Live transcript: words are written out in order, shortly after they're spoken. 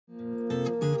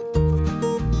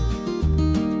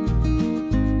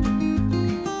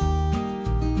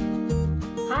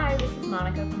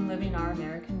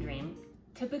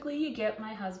Typically you get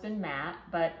my husband Matt,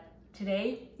 but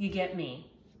today you get me.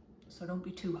 So don't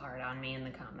be too hard on me in the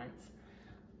comments.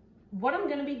 What I'm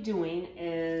gonna be doing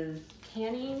is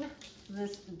canning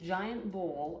this giant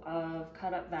bowl of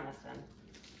cut up venison.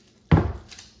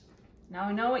 Now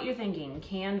I know what you're thinking,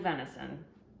 canned venison.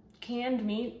 Canned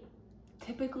meat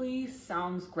typically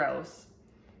sounds gross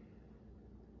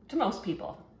to most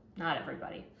people, not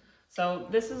everybody. So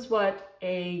this is what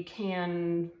a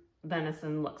canned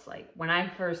venison looks like. When I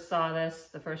first saw this,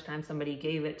 the first time somebody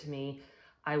gave it to me,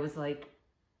 I was like,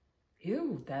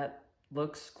 ew, that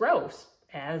looks gross,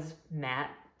 as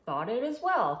Matt thought it as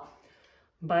well.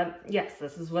 But yes,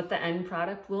 this is what the end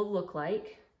product will look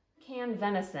like. Canned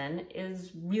venison is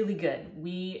really good.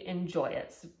 We enjoy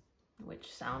it,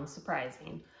 which sounds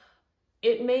surprising.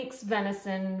 It makes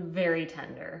venison very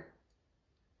tender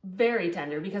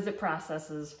because it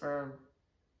processes for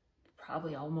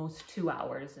probably almost 2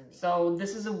 hours. And so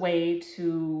this is a way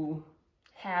to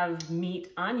have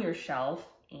meat on your shelf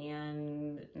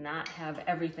and not have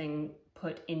everything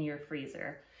put in your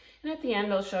freezer. And at the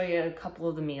end, I'll show you a couple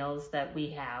of the meals that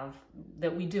we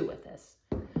do with this.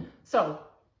 So,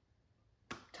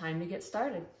 time to get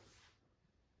started.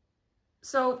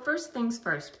 So first things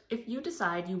first, if you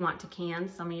decide you want to can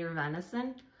some of your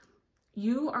venison,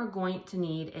 you are going to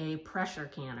need a pressure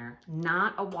canner,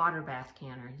 not a water bath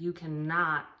canner. You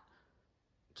cannot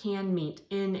can meat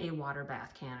in a water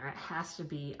bath canner. It has to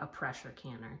be a pressure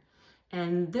canner.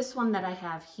 And this one that I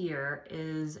have here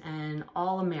is an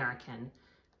All-American.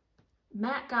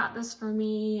 Matt got this for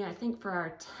me, I think for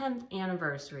our 10th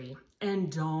anniversary. And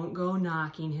don't go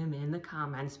knocking him in the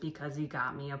comments because he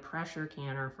got me a pressure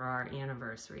canner for our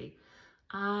anniversary.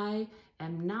 I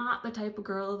am not the type of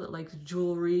girl that likes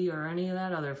jewelry or any of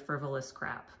that other frivolous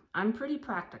crap. I'm pretty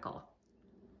practical.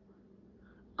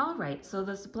 All right, so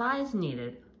the supplies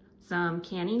needed: some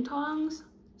canning tongs,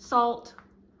 salt,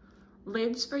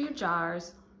 lids for your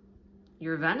jars,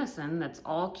 your venison that's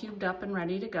all cubed up and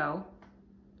ready to go,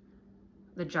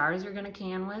 the jars you're gonna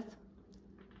can with,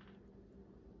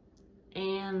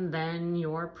 and then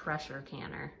your pressure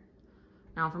canner.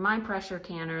 Now for my pressure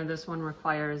canner, this one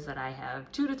requires that I have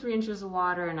 2 to 3 inches of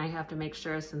water, and I have to make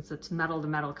sure, since it's metal to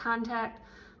metal contact,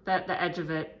 that the edge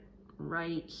of it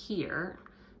right here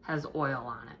has oil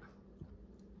on it.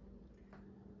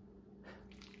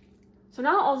 So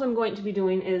now all I'm going to be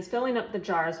doing is filling up the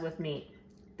jars with meat.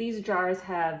 These jars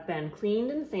have been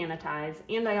cleaned and sanitized,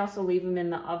 and I also leave them in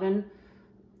the oven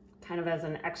kind of as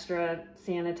an extra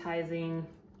sanitizing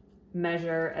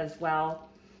measure as well.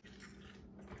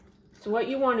 So what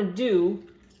you want to do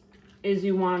is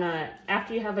you want to,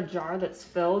 after you have a jar that's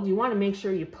filled, you want to make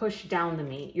sure you push down the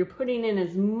meat. You're putting in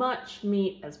as much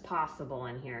meat as possible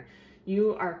in here.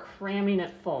 You are cramming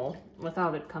it full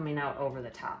without it coming out over the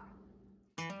top.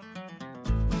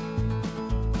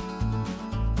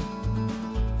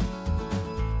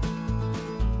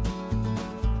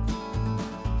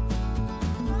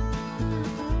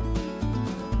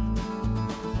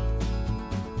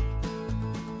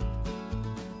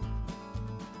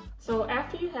 So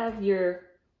after you have your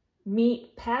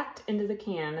meat packed into the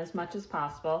can as much as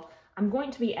possible, I'm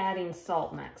going to be adding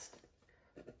salt next.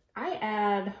 I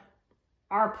add,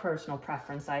 our personal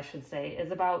preference I should say,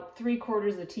 is about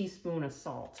 3/4 teaspoon of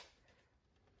salt.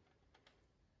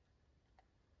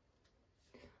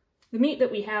 The meat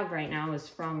that we have right now is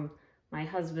from my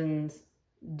husband's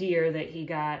deer that he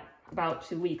got about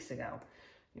 2 weeks ago.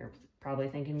 You're probably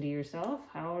thinking to yourself,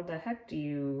 how the heck do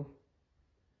you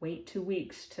wait 2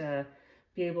 weeks to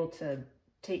be able to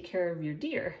take care of your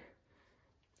deer?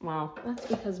 Well, that's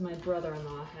because my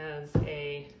brother-in-law has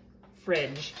a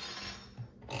fridge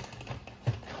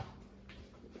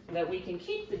that we can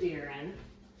keep the deer in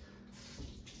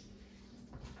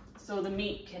so the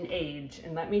meat can age.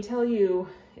 And let me tell you,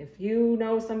 if you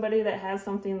know somebody that has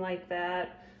something like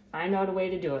that, find out a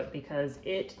way to do it, because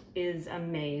it is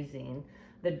amazing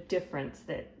the difference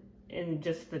that in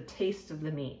just the taste of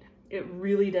the meat. It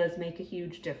really does make a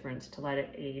huge difference to let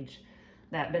it age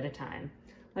that bit of time.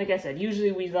 Like I said,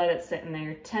 usually we let it sit in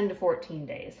there 10 to 14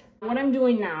 days. What I'm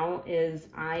doing now is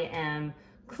I am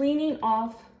cleaning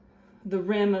off the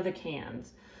rim of the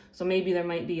cans. So maybe there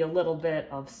might be a little bit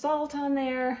of salt on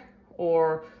there,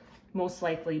 or most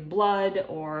likely blood,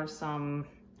 or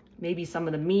maybe some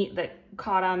of the meat that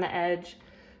caught on the edge.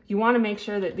 You want to make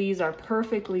sure that these are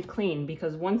perfectly clean,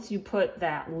 because once you put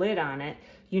that lid on it,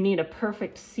 you need a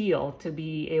perfect seal to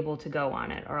be able to go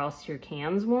on it, or else your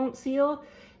cans won't seal,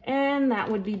 and that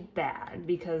would be bad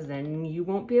because then you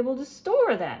won't be able to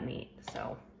store that meat.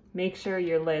 So make sure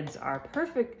your lids are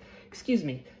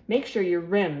make sure your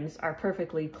rims are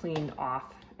perfectly cleaned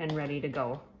off and ready to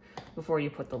go. before you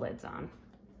put the lids on.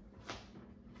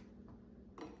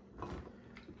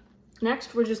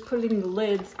 Next, we're just putting the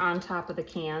lids on top of the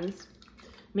cans.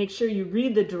 Make sure you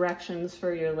read the directions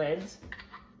for your lids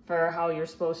for how you're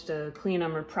supposed to clean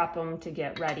them or prep them to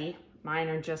get ready. Mine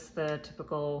are just the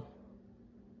typical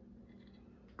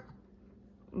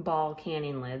ball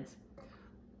canning lids.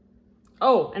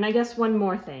 Oh, and I guess one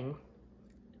more thing.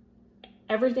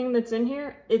 Everything that's in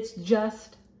here, it's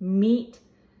just meat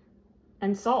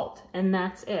and salt, and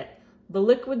that's it. The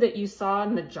liquid that you saw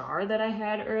in the jar that I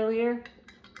had earlier,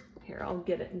 here, I'll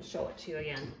get it and show it to you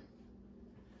again.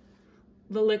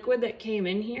 The liquid that came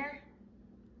in here,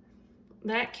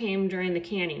 that came during the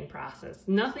canning process.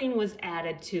 Nothing was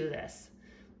added to this.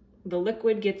 The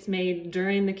liquid gets made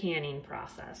during the canning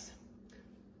process.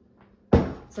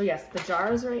 So yes, the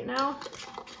jars right now,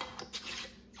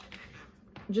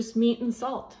 just meat and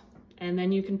salt, and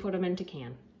then you can put them into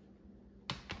can.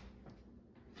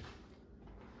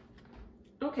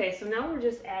 Okay, so now we're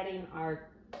just adding our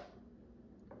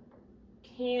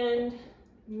canned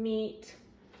meat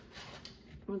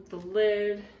with the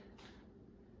lid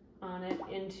on it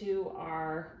into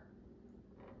our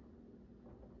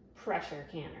pressure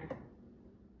canner.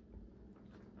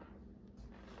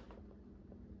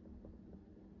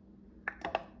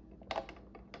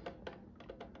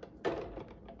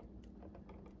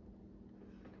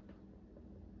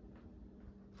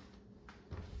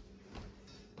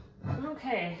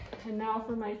 Okay, and now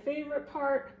for my favorite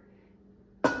part,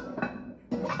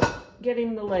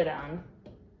 getting the lid on.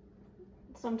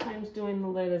 Sometimes doing the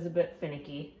lid is a bit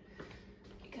finicky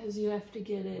because you have to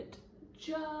get it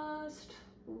just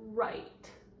right,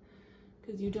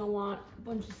 because you don't want a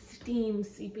bunch of steam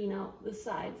seeping out the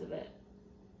sides of it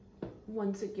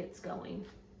once it gets going.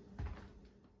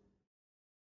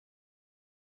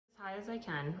 As high as I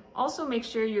can. Also make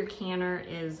sure your canner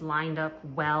is lined up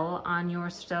well on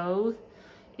your stove.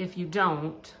 If you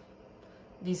don't,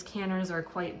 these canners are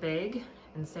quite big,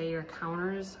 and say your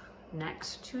counter's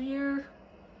next to your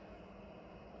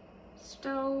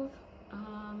stove,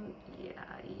 yeah,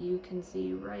 you can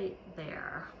see right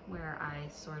there where I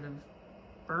sort of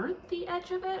burnt the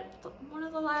edge of it one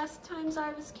of the last times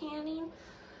I was canning.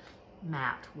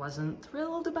 Matt wasn't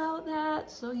thrilled about that,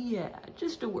 so yeah,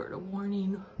 just a word of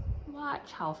warning.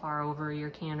 Watch how far over your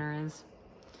canner is.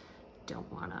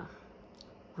 Don't want to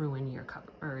ruin your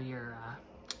cover or your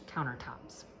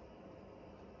countertops.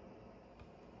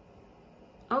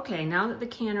 Okay, now that the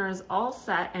canner is all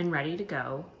set and ready to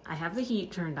go, I have the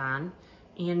heat turned on,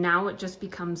 and now it just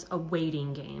becomes a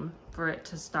waiting game for it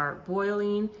to start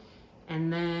boiling,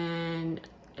 and then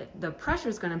the pressure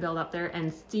is going to build up there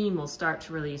and steam will start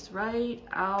to release right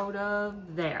out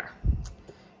of there.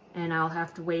 And I'll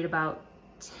have to wait about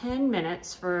 10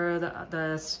 minutes for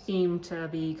the steam to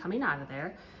be coming out of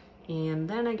there, and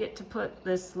then I get to put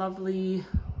this lovely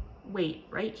weight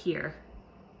right here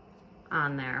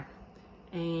on there.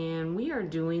 And we are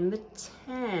doing the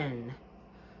 10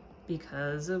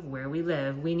 because of where we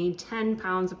live. We need 10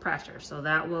 pounds of pressure, so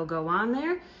that will go on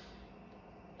there.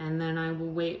 And then I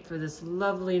will wait for this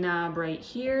lovely knob right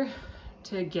here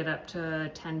to get up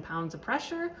to 10 pounds of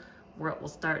pressure, where it will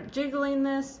start jiggling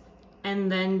this,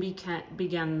 and then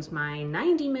begins my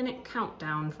 90-minute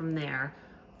countdown from there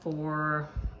for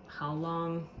how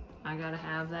long I gotta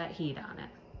have that heat on it.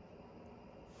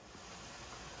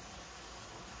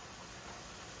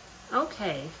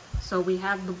 Okay, so we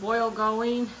have the boil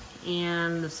going,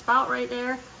 and the spout right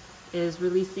there is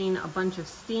releasing a bunch of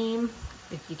steam.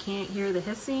 If you can't hear the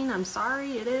hissing, I'm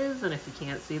sorry, it is. And if you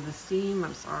can't see the steam,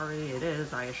 I'm sorry, it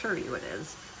is. I assure you it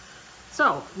is.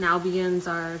 So now begins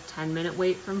our 10-minute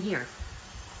wait from here.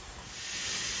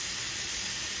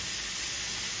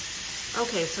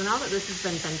 Okay, so now that this has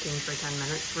been venting for 10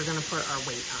 minutes, we're gonna put our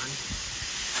weight on.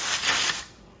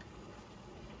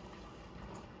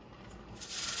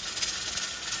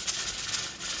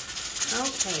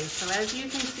 Okay, so as you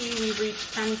can see, we've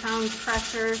reached 10 pounds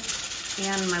pressure,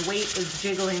 and my weight is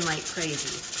jiggling like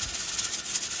crazy.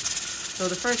 So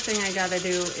the first thing I gotta do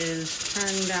is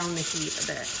turn down the heat a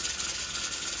bit.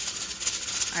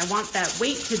 I want that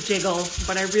weight to jiggle,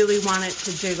 but I really want it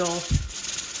to jiggle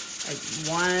like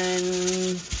 1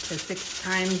 to 6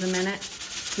 times a minute.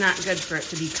 It's not good for it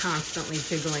to be constantly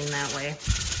jiggling that way.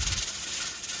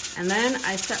 And then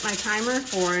I set my timer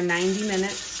for 90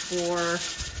 minutes for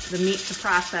the meat to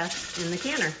process in the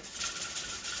canner.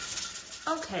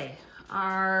 Okay,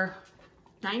 our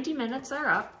 90 minutes are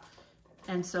up,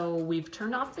 and so we've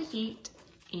turned off the heat,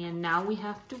 and now we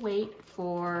have to wait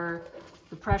for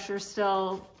the pressure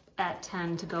still at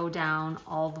 10 to go down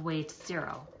all the way to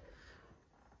 0.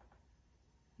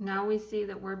 Now we see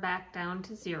that we're back down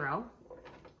to 0.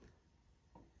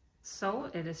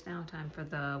 So it is now time for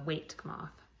the weight to come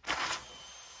off.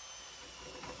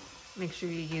 Make sure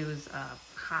you use a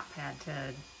hot pad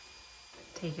to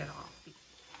take it off.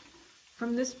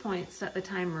 From this point, set the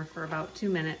timer for about 2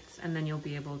 minutes and then you'll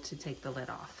be able to take the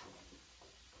lid off.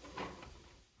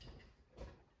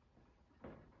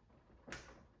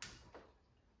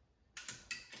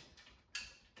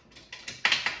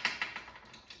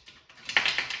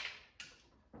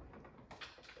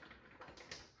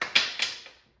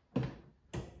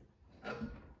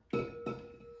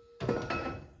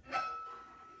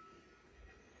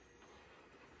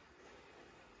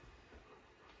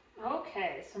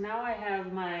 Okay, so now I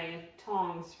have my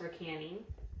tongs for canning.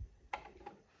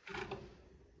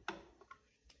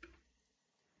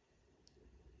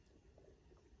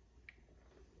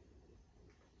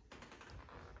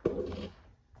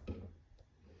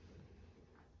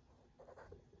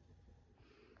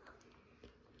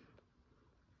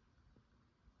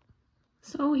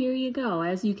 So here you go.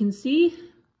 As you can see,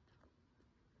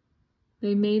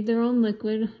 they made their own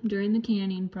liquid during the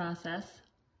canning process.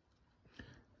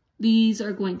 These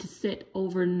are going to sit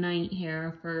overnight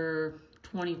here for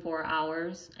 24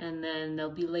 hours and then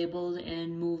they'll be labeled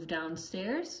and moved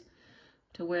downstairs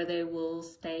to where they will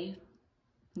stay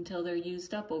until they're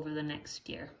used up over the next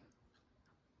year.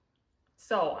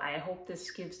 So I hope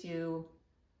this gives you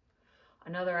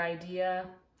another idea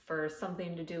for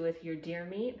something to do with your deer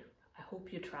meat. I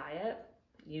hope you try it.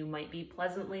 You might be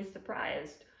pleasantly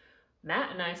surprised.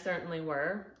 Matt and I certainly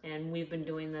were, and we've been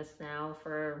doing this now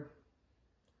for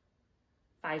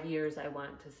 5 years, I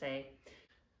want to say.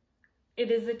 It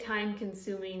is a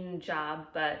time-consuming job,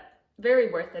 but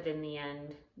very worth it in the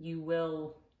end. You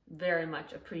will very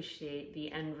much appreciate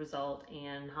the end result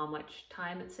and how much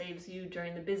time it saves you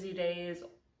during the busy days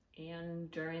and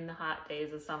during the hot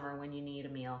days of summer when you need a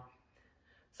meal.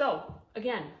 So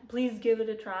again, please give it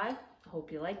a try. I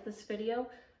hope you like this video.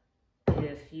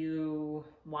 If you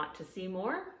want to see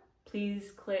more,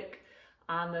 please click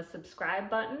on the subscribe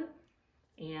button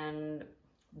and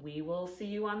we will see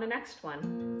you on the next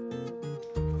one.